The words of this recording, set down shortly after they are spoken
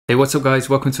Hey, what's up guys?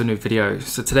 Welcome to a new video.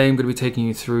 So today I'm going to be taking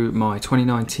you through my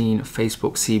 2019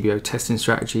 Facebook CBO testing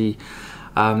strategy.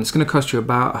 It's going to cost you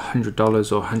about $100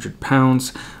 or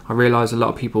 £100. I realize a lot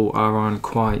of people are on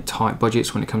quite tight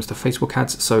budgets when it comes to Facebook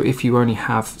ads. So if you only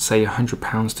have, say,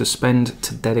 £100 to spend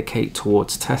to dedicate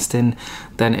towards testing,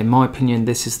 then in my opinion,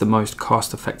 this is the most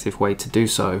cost-effective way to do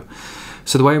so.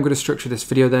 So the way I'm going to structure this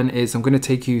video then is I'm going to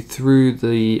take you through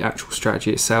the actual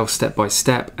strategy itself step by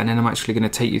step, and then I'm actually going to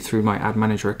take you through my ad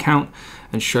manager account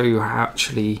and show you how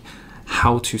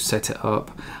to set it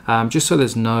up, just so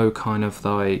there's no kind of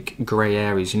like gray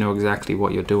areas, you know exactly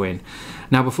what you're doing.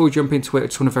 Now before we jump into it, I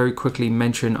just want to very quickly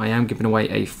mention I am giving away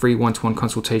a free one-to-one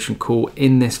consultation call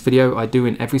in this video. I do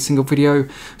in every single video,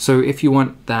 so if you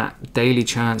want that daily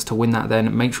chance to win that,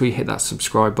 then make sure you hit that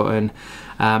subscribe button.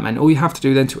 And all you have to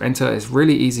do then to enter is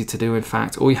really easy to do. In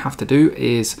fact, all you have to do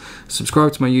is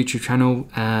subscribe to my YouTube channel,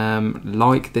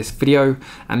 like this video,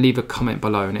 and leave a comment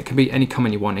below. And it can be any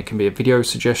comment you want. It can be a video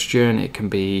suggestion, it can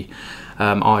be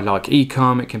I like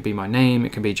ecom, it can be my name,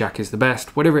 it can be Jack is the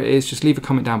best, whatever it is, just leave a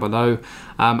comment down below,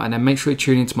 and then make sure you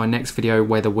tune into my next video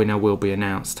where the winner will be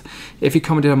announced. If you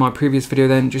commented on my previous video,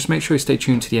 then just make sure you stay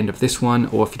tuned to the end of this one,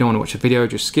 or if you don't want to watch the video,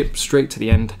 just skip straight to the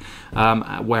end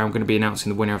where I'm going to be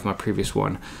announcing the winner of my previous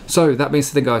one. So that being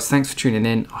said guys, thanks for tuning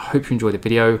in. I hope you enjoyed the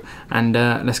video, and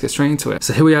let's get straight into it.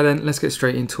 So here we are then, let's get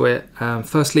straight into it.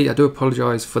 Firstly, I do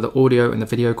apologize for the audio and the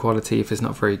video quality if it's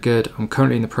not very good. I'm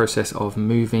currently in the process of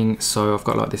moving, so I've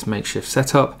got like this makeshift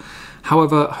setup.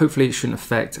 However, hopefully it shouldn't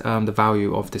affect the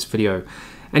value of this video.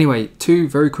 Anyway, two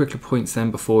very quick points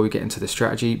then before we get into the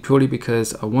strategy, purely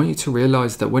because I want you to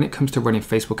realize that when it comes to running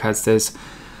Facebook ads, there's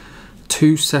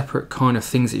two separate kind of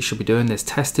things that you should be doing. There's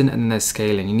testing and then there's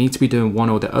scaling. You need to be doing one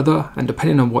or the other, and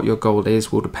depending on what your goal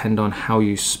is will depend on how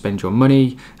you spend your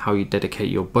money, how you dedicate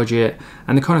your budget,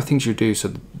 and the kind of things you do.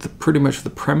 So pretty much the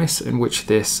premise in which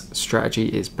this strategy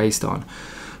is based on.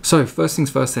 So first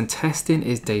things first then, testing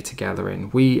is data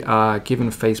gathering. We are giving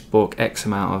Facebook X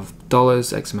amount of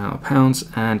dollars, X amount of pounds,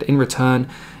 and in return,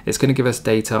 it's going to give us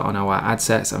data on our ad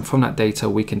sets, and from that data,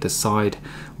 we can decide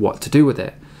what to do with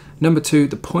it. Number two,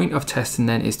 the point of testing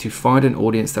then is to find an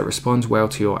audience that responds well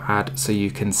to your ad so you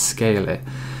can scale it.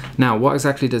 Now, what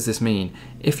exactly does this mean?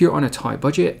 If you're on a tight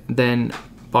budget, then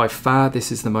by far,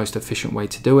 this is the most efficient way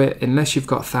to do it. Unless you've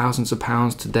got thousands of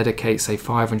pounds to dedicate, say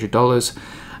 $500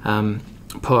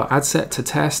 per ad set to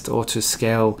test or to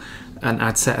scale an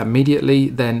ad set immediately,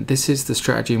 then this is the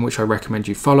strategy in which I recommend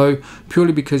you follow,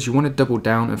 purely because you want to double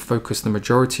down and focus the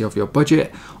majority of your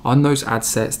budget on those ad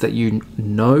sets that you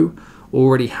know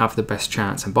already have the best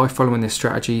chance. And by following this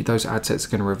strategy, those ad sets are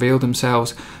going to reveal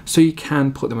themselves, so you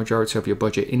can put the majority of your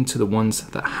budget into the ones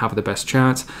that have the best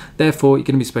chance. Therefore, you're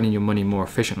going to be spending your money more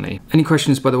efficiently. Any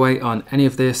questions, by the way, on any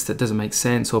of this that doesn't make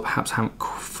sense, or perhaps haven't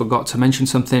forgot to mention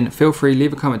something, feel free,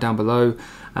 leave a comment down below.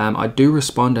 I do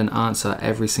respond and answer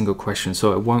every single question,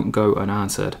 so it won't go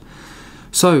unanswered.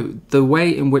 So the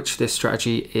way in which this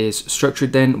strategy is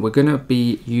structured then, we're going to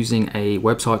be using a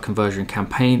website conversion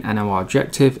campaign, and our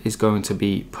objective is going to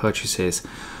be purchases.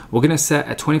 We're going to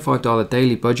set a $25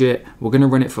 daily budget. We're going to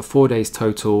run it for 4 days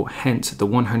total, hence the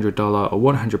 $100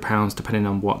 or £100, depending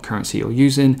on what currency you're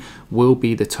using, will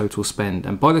be the total spend.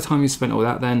 And by the time you spend all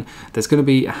that, then there's going to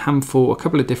be a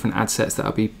couple of different ad sets that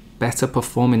will be better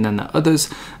performing than the others,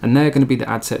 and they're going to be the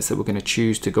ad sets that we're going to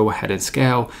choose to go ahead and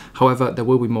scale. However, there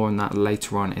will be more on that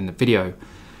later on in the video.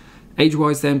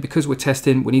 Age-wise then, because we're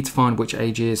testing, we need to find which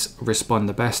ages respond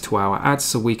the best to our ads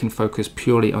so we can focus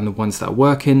purely on the ones that are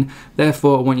working.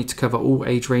 Therefore, I want you to cover all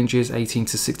age ranges. 18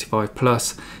 to 65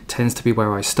 plus tends to be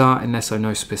where I start, unless I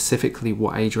know specifically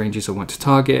what age ranges I want to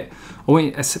target.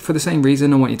 For the same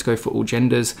reason, I want you to go for all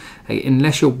genders.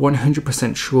 Unless you're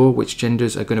 100% sure which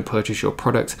genders are going to purchase your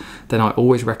product, then I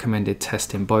always recommended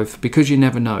testing both, because you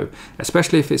never know,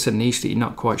 especially if it's a niche that you're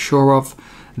not quite sure of,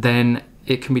 then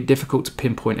it can be difficult to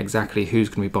pinpoint exactly who's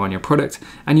going to be buying your product,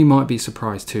 and you might be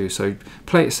surprised too. So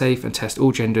play it safe and test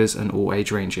all genders and all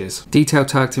age ranges. Detail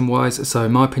targeting wise, so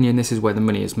in my opinion, this is where the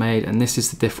money is made, and this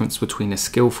is the difference between a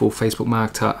skillful Facebook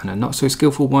marketer and a not so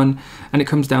skillful one. And it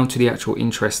comes down to the actual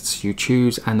interests you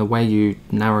choose and the way you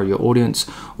narrow your audience,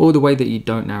 or the way that you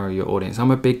don't narrow your audience.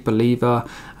 I'm a big believer,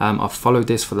 I've followed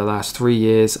this for the last 3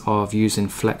 years of using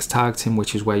flex targeting,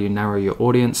 which is where you narrow your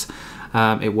audience.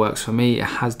 It works for me, it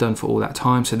has done for all that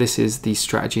time, so this is the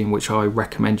strategy in which I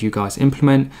recommend you guys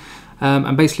implement.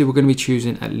 And basically we're going to be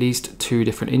choosing at least 2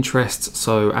 different interests,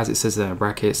 so as it says there in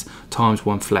brackets, times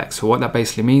 1 flex. So what that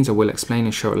basically means, I will explain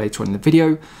and show it later on in the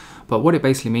video, but what it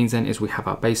basically means then is we have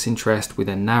our base interest, we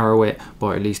then narrow it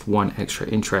by at least 1 extra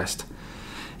interest.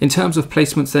 In terms of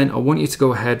placements then, I want you to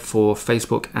go ahead for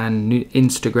Facebook and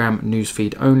Instagram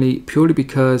newsfeed only, purely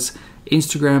because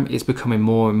Instagram is becoming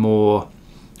more and more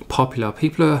popular.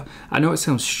 I know it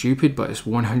sounds stupid, but it's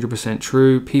 100%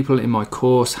 true. People in my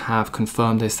course have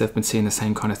confirmed this. They've been seeing the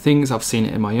same kind of things. I've seen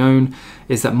it in my own,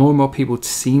 is that more and more people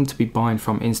seem to be buying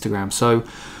from Instagram. So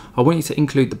I want you to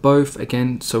include the both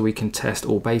again, so we can test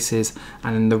all bases.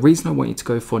 And the reason I want you to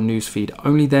go for newsfeed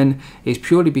only then is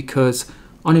purely because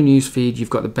on a newsfeed, you've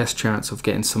got the best chance of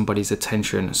getting somebody's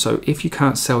attention. So if you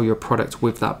can't sell your product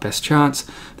with that best chance,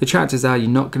 the chances are you're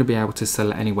not going to be able to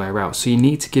sell it anywhere else. So you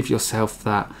need to give yourself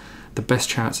the best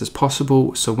chance as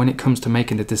possible. So when it comes to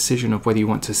making the decision of whether you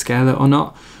want to scale it or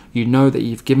not, you know that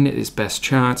you've given it its best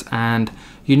chance and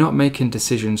you're not making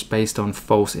decisions based on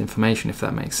false information, if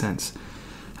that makes sense.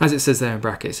 As it says there in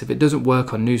brackets, if it doesn't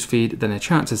work on newsfeed, then the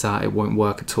chances are it won't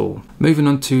work at all. Moving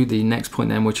on to the next point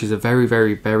then, which is a very,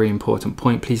 very, very important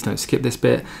point. Please don't skip this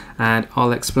bit, and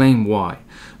I'll explain why.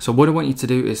 So what I want you to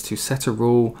do is to set a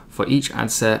rule for each ad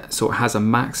set so it has a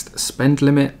maxed spend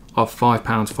limit of £5,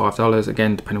 $5,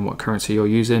 again, depending on what currency you're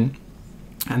using.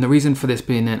 And the reason for this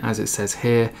being then, as it says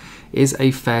here, is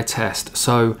a fair test.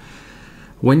 So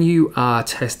when you are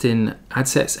testing ad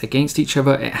sets against each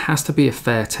other, it has to be a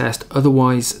fair test.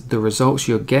 Otherwise, the results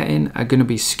you're getting are going to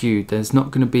be skewed. There's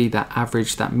not going to be that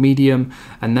average, that medium,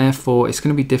 and therefore it's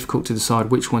going to be difficult to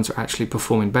decide which ones are actually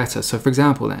performing better. So for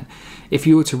example then, if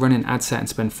you were to run an ad set and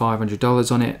spend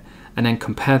 $500 on it, and then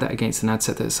compare that against an ad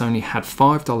set that's only had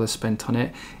 $5 spent on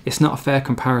it, it's not a fair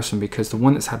comparison, because the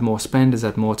one that's had more spend has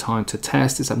had more time to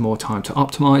test, has had more time to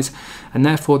optimize, and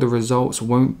therefore the results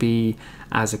won't be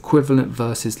as equivalent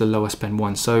versus the lower spend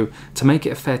one. So to make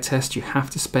it a fair test, you have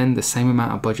to spend the same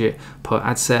amount of budget per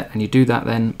ad set, and you do that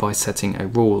then by setting a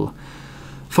rule.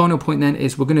 Final point then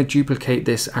is we're going to duplicate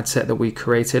this ad set that we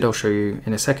created. I'll show you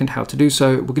in a second how to do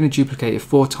so. We're going to duplicate it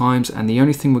 4 times, and the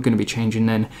only thing we're going to be changing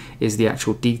then is the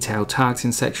actual detailed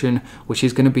targeting section, which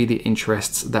is going to be the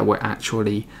interests that we're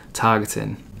actually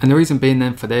targeting. And the reason being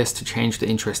then for this, to change the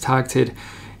interest targeted,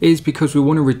 is because we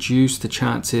want to reduce the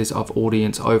chances of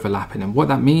audience overlapping. And what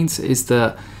that means is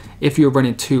that if you're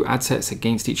running 2 ad sets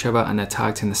against each other and they're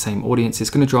targeting the same audience,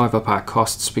 it's going to drive up our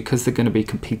costs because they're going to be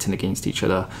competing against each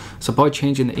other. So by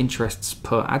changing the interests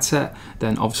per ad set,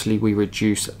 then obviously we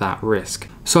reduce that risk.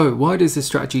 So why does this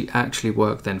strategy actually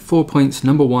work then? 4 points.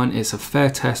 Number 1, it's a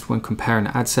fair test when comparing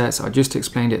ad sets. I just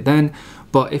explained it then,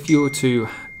 but if you were to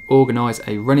organize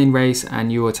a running race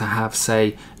and you were to have,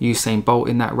 say, Usain Bolt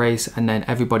in that race, and then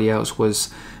everybody else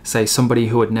was, say, somebody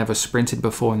who had never sprinted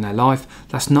before in their life,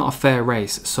 that's not a fair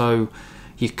race. So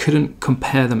you couldn't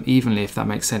compare them evenly, if that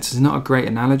makes sense. It's not a great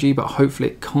analogy, but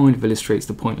hopefully it kind of illustrates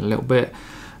the point a little bit.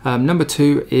 Number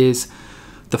 2 is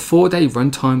the 4-day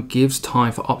runtime gives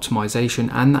time for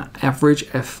optimization and the average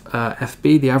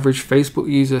FB, the average Facebook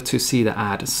user, to see the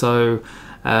ad. So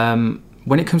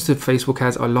when it comes to Facebook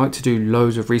ads, I like to do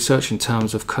loads of research in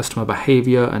terms of customer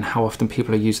behavior and how often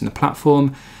people are using the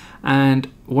platform. And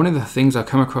one of the things I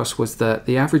come across was that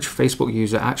the average Facebook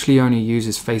user actually only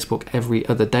uses Facebook every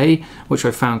other day, which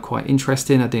I found quite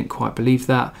interesting. I didn't quite believe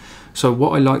that. So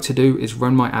what I like to do is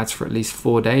run my ads for at least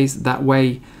 4 days. That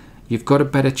way you've got a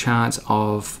better chance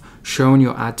of showing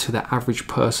your ad to the average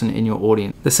person in your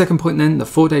audience. The second point then, the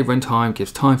 4-day runtime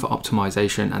gives time for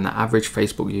optimization and the average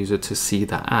Facebook user to see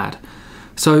that ad.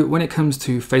 So when it comes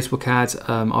to Facebook ads,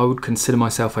 I would consider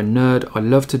myself a nerd. I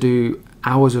love to do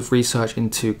hours of research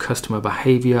into customer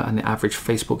behavior and the average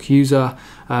Facebook user,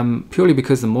 purely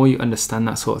because the more you understand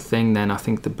that sort of thing, then I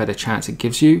think the better chance it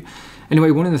gives you.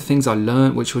 Anyway, one of the things I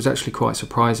learned, which was actually quite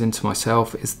surprising to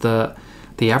myself, is that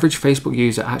the average Facebook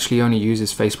user actually only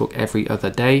uses Facebook every other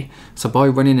day. So by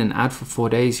running an ad for 4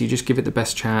 days, you just give it the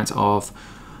best chance of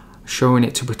showing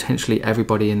it to potentially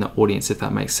everybody in the audience, if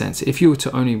that makes sense. If you were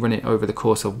to only run it over the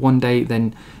course of 1 day,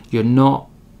 then you're not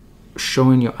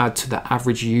showing your ad to the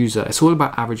average user. It's all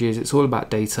about averages, it's all about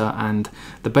data, and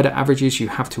the better averages you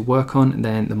have to work on,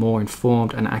 then the more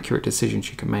informed and accurate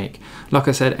decisions you can make. Like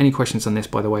I said, any questions on this,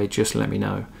 by the way, just let me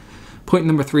know. Point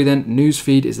number 3 then,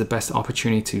 newsfeed is the best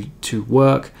opportunity to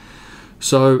work.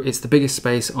 So it's the biggest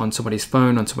space on somebody's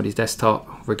phone, on somebody's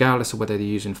desktop, regardless of whether they're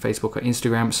using Facebook or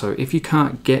Instagram. So if you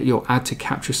can't get your ad to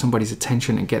capture somebody's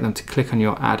attention and get them to click on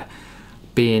your ad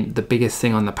being the biggest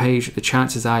thing on the page, the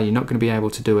chances are you're not going to be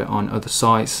able to do it on other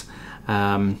sites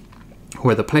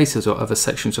or other places or other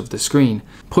sections of the screen.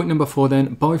 Point number 4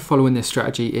 then, by following this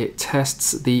strategy, it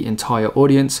tests the entire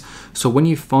audience. So when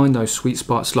you find those sweet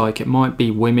spots, like it might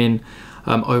be women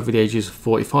over the ages of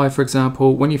 45, for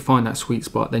example, when you find that sweet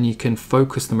spot, then you can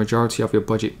focus the majority of your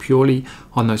budget purely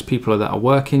on those people that are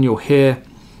working. You'll hear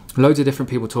Loads of different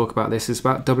people talk about this. It's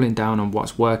about doubling down on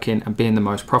what's working and being the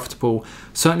most profitable.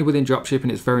 Certainly within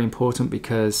dropshipping, it's very important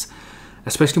because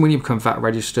especially when you become VAT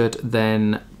registered,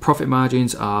 then profit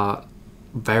margins are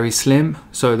very slim.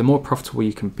 So the more profitable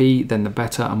you can be, then the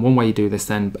better. And one way you do this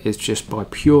then is just by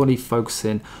purely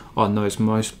focusing on those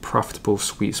most profitable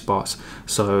sweet spots.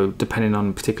 So depending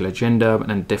on particular gender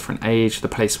and different age, the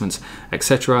placements,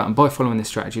 etc. And by following this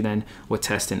strategy, then we're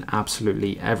testing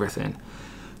absolutely everything.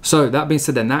 So that being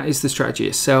said, then that is the strategy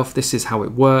itself. This is how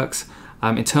it works.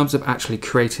 In terms of actually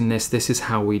creating this is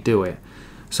how we do it.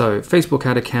 So Facebook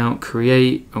ad account,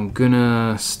 create, I'm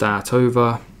gonna start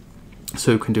over.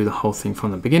 So we can do the whole thing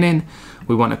from the beginning.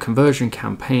 We want a conversion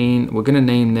campaign. We're going to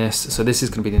name this. So this is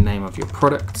going to be the name of your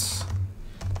products.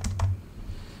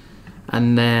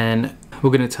 And then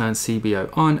we're going to turn CBO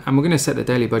on, and we're going to set the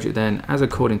daily budget then as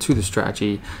according to the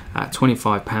strategy at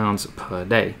 £25 per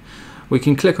day. We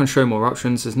can click on show more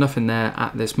options. There's nothing there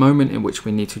at this moment in which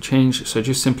we need to change. So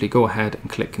just simply go ahead and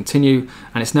click continue.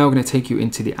 And it's now going to take you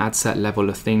into the ad set level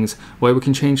of things where we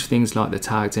can change things like the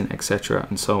targeting, etc.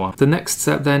 and so on. The next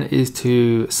step then is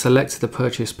to select the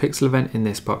purchase pixel event in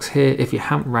this box here. If you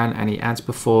haven't ran any ads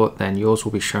before, then yours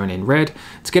will be shown in red.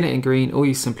 To get it in green, all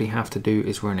you simply have to do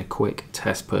is run a quick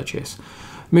test purchase.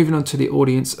 Moving on to the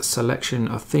audience selection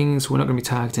of things, we're not going to be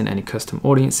targeting any custom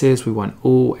audiences. We want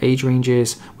all age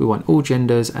ranges, we want all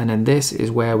genders, and then this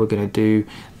is where we're going to do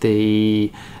the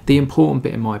important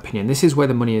bit in my opinion. This is where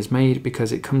the money is made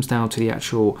because it comes down to the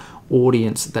actual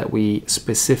audience that we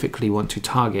specifically want to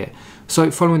target. So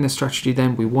following the strategy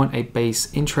then, we want a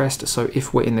base interest. So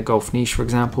if we're in the golf niche, for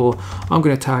example, I'm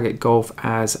going to target golf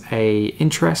as a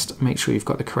interest. Make sure you've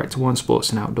got the correct one, sports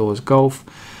and outdoors golf.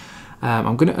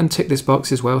 I'm going to untick this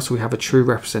box as well so we have a true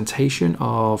representation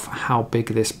of how big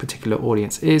this particular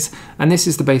audience is, and this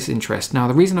is the base interest. Now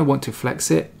the reason I want to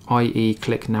flex it, i.e.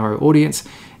 click narrow audience,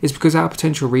 is because our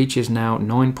potential reach is now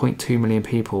 9.2 million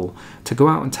people. To go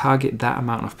out and target that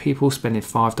amount of people spending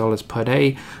 $5 per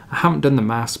day, I haven't done the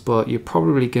maths, but you're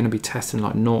probably going to be testing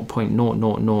like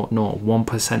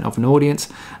 0.00001% of an audience,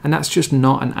 and that's just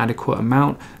not an adequate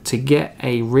amount to get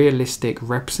a realistic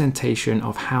representation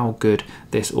of how good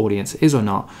this audience is or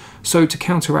not. So to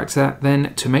counteract that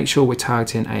then, to make sure we're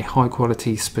targeting a high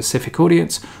quality specific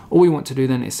audience, all we want to do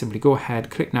then is simply go ahead,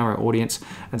 click narrow audience,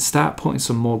 and start putting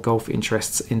some more golf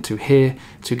interests into here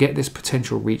to get this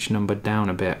potential reach number down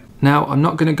a bit. Now, I'm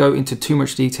not going to go into too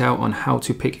much detail on how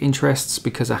to pick interests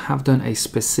because I have done a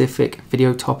specific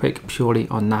video topic purely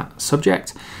on that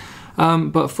subject.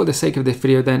 But for the sake of this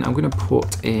video then, I'm going to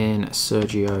put in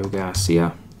Sergio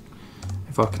Garcia,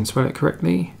 if I can spell it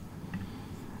correctly,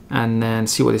 and then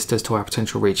see what this does to our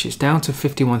potential reach. It's down to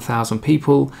 51,000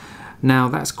 people. Now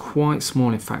that's quite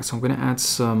small in fact, so I'm going to add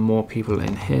some more people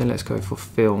in here. Let's go for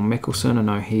Phil Mickelson. I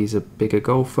know he's a bigger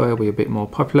golfer, we're a bit more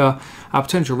popular. Our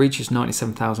potential reach is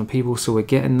 97,000 people, so we're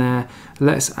getting there.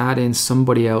 Let's add in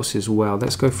somebody else as well.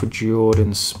 Let's go for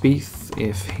Jordan Spieth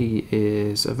if he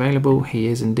is available. He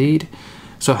is indeed.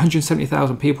 So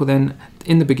 170,000 people then,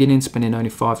 in the beginning spending only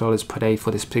 $5 per day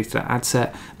for this particular ad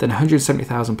set, then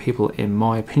 170,000 people in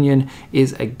my opinion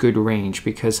is a good range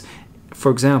because,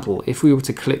 for example, if we were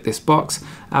to click this box,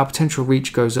 our potential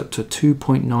reach goes up to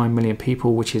 2.9 million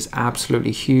people, which is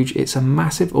absolutely huge. It's a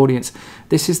massive audience.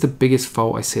 This is the biggest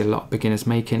fault I see a lot of beginners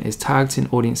making, is targeting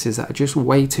audiences that are just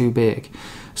way too big.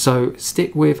 So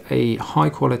stick with a high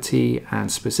quality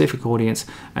and specific audience,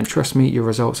 and trust me, your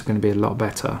results are going to be a lot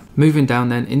better. Moving down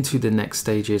then into the next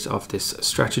stages of this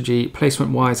strategy,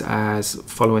 placement wise, as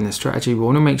following the strategy, we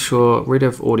want to make sure rid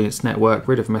of audience network,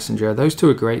 rid of messenger. Those two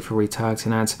are great for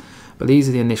retargeting ads, but these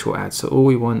are the initial ads. So all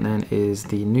we want then is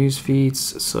the news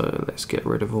feeds. So let's get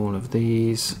rid of all of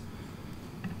these.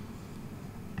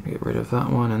 Get rid of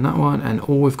that one, and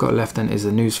all we've got left then is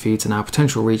the news feeds, and our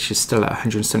potential reach is still at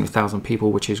 170,000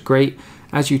 people, which is great.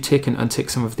 As you tick and untick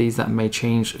some of these, that may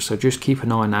change, so just keep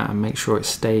an eye on that and make sure it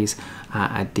stays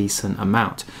at a decent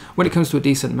amount. When it comes to a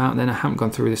decent amount then, I haven't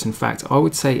gone through this, in fact I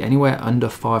would say anywhere under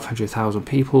 500,000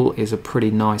 people is a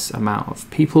pretty nice amount of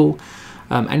people.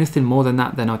 Anything more than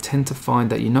that, then I tend to find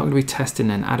that you're not going to be testing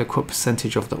an adequate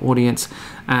percentage of the audience,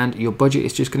 and your budget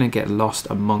is just going to get lost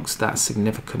amongst that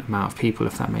significant amount of people,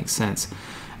 if that makes sense.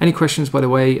 Any questions, by the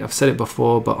way, I've said it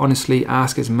before, but honestly,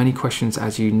 ask as many questions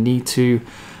as you need to.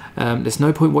 There's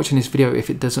no point watching this video if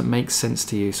it doesn't make sense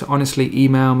to you. So honestly,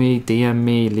 email me, DM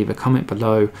me, leave a comment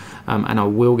below, and I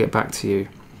will get back to you.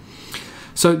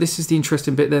 So this is the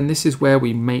interesting bit then. This is where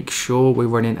we make sure we're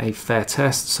running a fair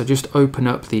test. So just open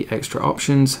up the extra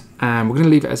options, and we're going to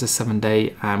leave it as a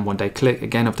 7-day and 1-day click.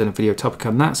 Again, I've done a video topic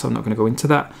on that, so I'm not going to go into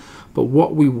that. But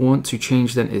what we want to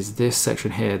change then is this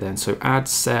section here then. So add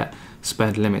set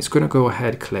spend limits. Going to go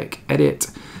ahead, click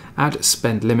edit, add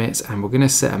spend limits, and we're going to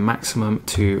set a maximum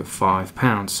to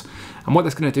 £5. And what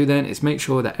that's going to do then is make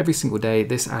sure that every single day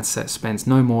this ad set spends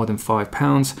no more than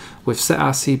 £5. We've set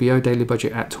our CBO daily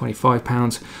budget at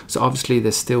 £25, so obviously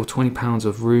there's still £20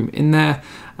 of room in there.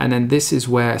 And then this is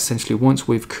where essentially once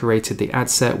we've created the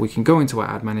ad set, we can go into our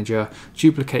ad manager,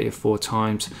 duplicate it 4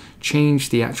 times, change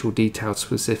the actual detailed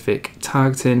specific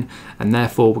targeting, and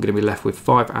therefore we're going to be left with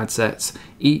 5 ad sets,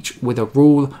 each with a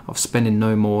rule of spending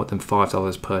no more than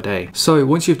 $5 per day. So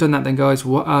once you've done that then guys,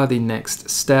 what are the next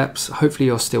steps? Hopefully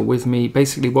you're still with me.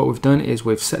 Basically what we've done is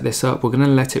we've set this up, we're going to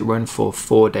let it run for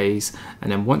 4 days,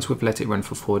 and then once we've let it run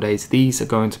for 4 days, these are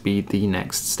going to be the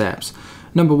next steps.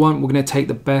 Number 1, we're going to take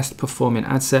the best performing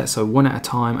ad set, so one at a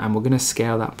time, and we're going to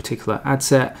scale that particular ad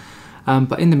set.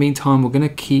 But in the meantime, we're going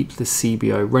to keep the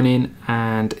CBO running,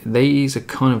 and these are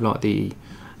kind of like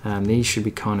these should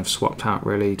be kind of swapped out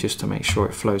really, just to make sure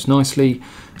it flows nicely.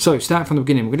 So start from the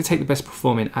beginning, we're going to take the best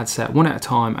performing ad set one at a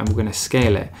time, and we're going to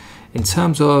scale it. In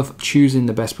terms of choosing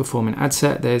the best performing ad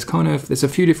set, there's a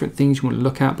few different things you want to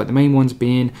look at, but the main ones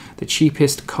being the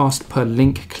cheapest cost per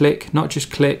link click, not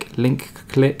just click, link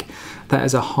click. That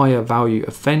is a higher value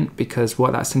event, because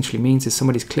what that essentially means is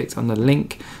somebody's clicked on the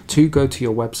link to go to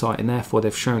your website, and therefore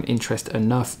they've shown interest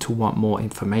enough to want more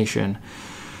information.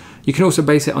 You can also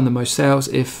base it on the most sales.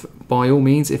 If by all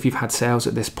means, if you've had sales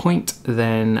at this point,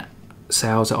 then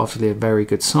sales are obviously a very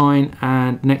good sign.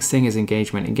 And next thing is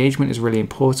engagement. Engagement is really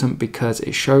important because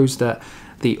it shows that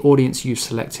the audience you've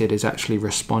selected is actually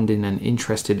responding and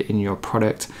interested in your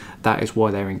product. That is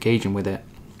why they're engaging with it.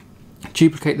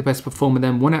 Duplicate the best performer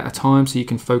then one at a time, so you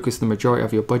can focus the majority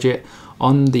of your budget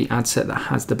on the ad set that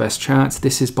has the best chance.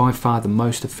 This is by far the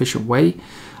most efficient way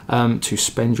to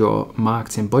spend your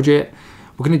marketing budget.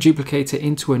 We're going to duplicate it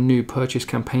into a new purchase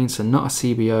campaign, so not a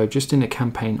CBO, just in a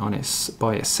campaign on it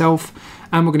by itself.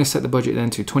 And we're going to set the budget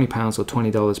then to £20 or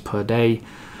 $20 per day.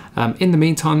 In the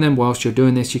meantime then, whilst you're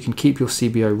doing this, you can keep your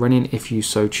CBO running if you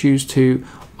so choose to.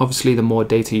 Obviously, the more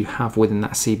data you have within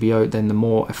that CBO, then the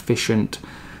more efficient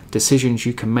decisions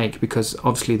you can make, because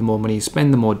obviously the more money you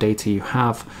spend, the more data you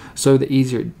have, so the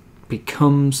easier it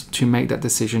becomes to make that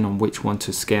decision on which one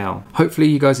to scale. Hopefully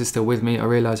you guys are still with me. I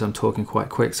realize I'm talking quite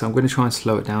quick, so I'm going to try and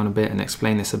slow it down a bit and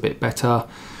explain this a bit better.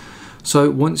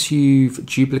 So once you've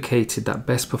duplicated that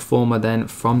best performer then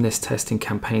from this testing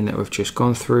campaign that we've just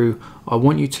gone through, I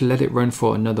want you to let it run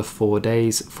for another 4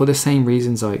 days for the same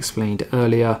reasons I explained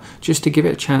earlier, just to give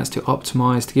it a chance to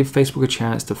optimize, to give Facebook a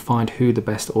chance to find who the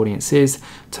best audience is,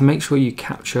 to make sure you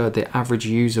capture the average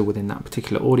user within that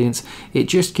particular audience. It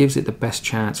just gives it the best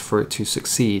chance for it to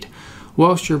succeed.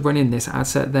 Whilst you're running this ad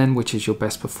set then, which is your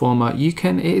best performer, it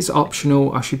is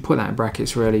optional. I should put that in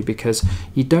brackets really, because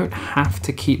you don't have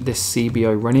to keep this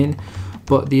CBO running,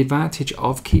 but the advantage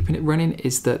of keeping it running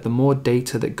is that the more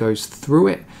data that goes through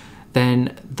it,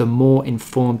 then the more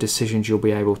informed decisions you'll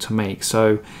be able to make.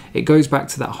 So it goes back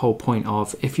to that whole point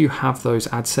of, if you have those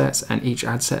ad sets and each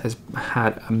ad set has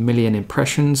had 1 million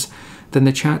impressions, then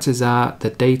the chances are the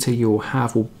data you'll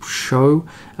have will show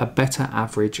a better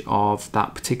average of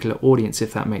that particular audience,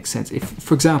 if that makes sense. If,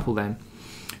 for example then,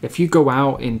 if you go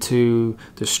out into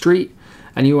the street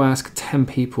and you ask 10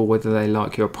 people whether they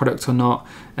like your product or not,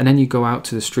 and then you go out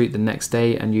to the street the next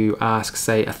day and you ask,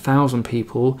 say, 1,000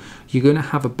 people, you're going to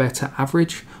have a better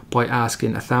average by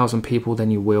asking 1,000 people than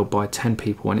you will by 10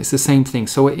 people. And it's the same thing.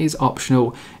 So it is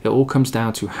optional. It all comes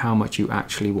down to how much you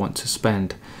actually want to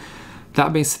spend.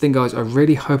 That being said, guys, I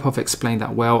really hope I've explained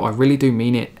that well. I really do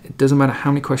mean it. It doesn't matter how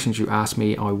many questions you ask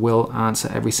me, I will answer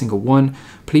every single one.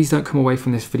 Please don't come away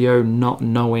from this video not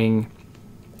knowing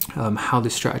how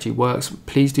this strategy works.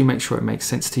 Please do make sure it makes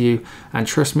sense to you. And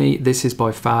trust me, this is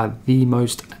by far the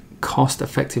most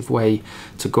cost-effective way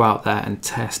to go out there and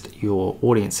test your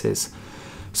audiences.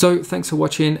 So thanks for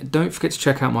watching. Don't forget to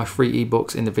check out my free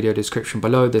ebooks in the video description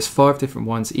below. There's 5 different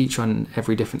ones, each on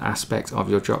every different aspect of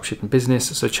your dropshipping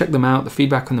business. So check them out. The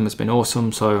feedback on them has been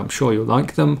awesome, so I'm sure you'll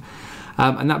like them.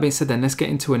 And that being said then, let's get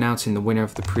into announcing the winner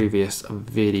of the previous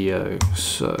video.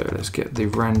 So let's get the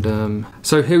random.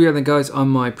 So here we are then, guys, on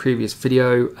my previous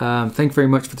video. Thank you very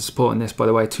much for the support on this, by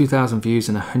the way. 2,000 views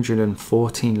and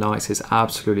 114 likes is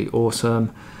absolutely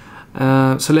awesome.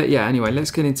 Anyway,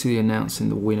 let's get into the announcing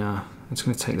the winner. I'm just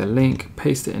going to take the link,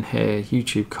 paste it in here,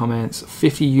 YouTube comments,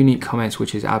 50 unique comments,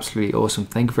 which is absolutely awesome.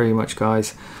 Thank you very much,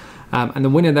 guys. And the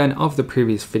winner then of the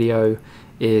previous video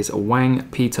is Wang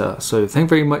Peter. So thank you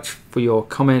very much for your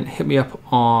comment. Hit me up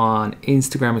on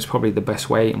Instagram is probably the best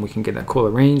way, and we can get that call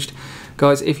arranged.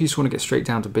 Guys, if you just want to get straight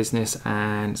down to business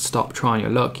and stop trying your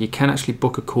luck, you can actually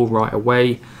book a call right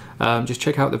away. just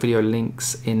check out the video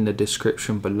links in the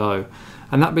description below.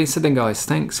 And that being said then guys,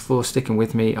 thanks for sticking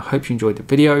with me. I hope you enjoyed the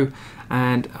video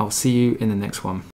and I'll see you in the next one.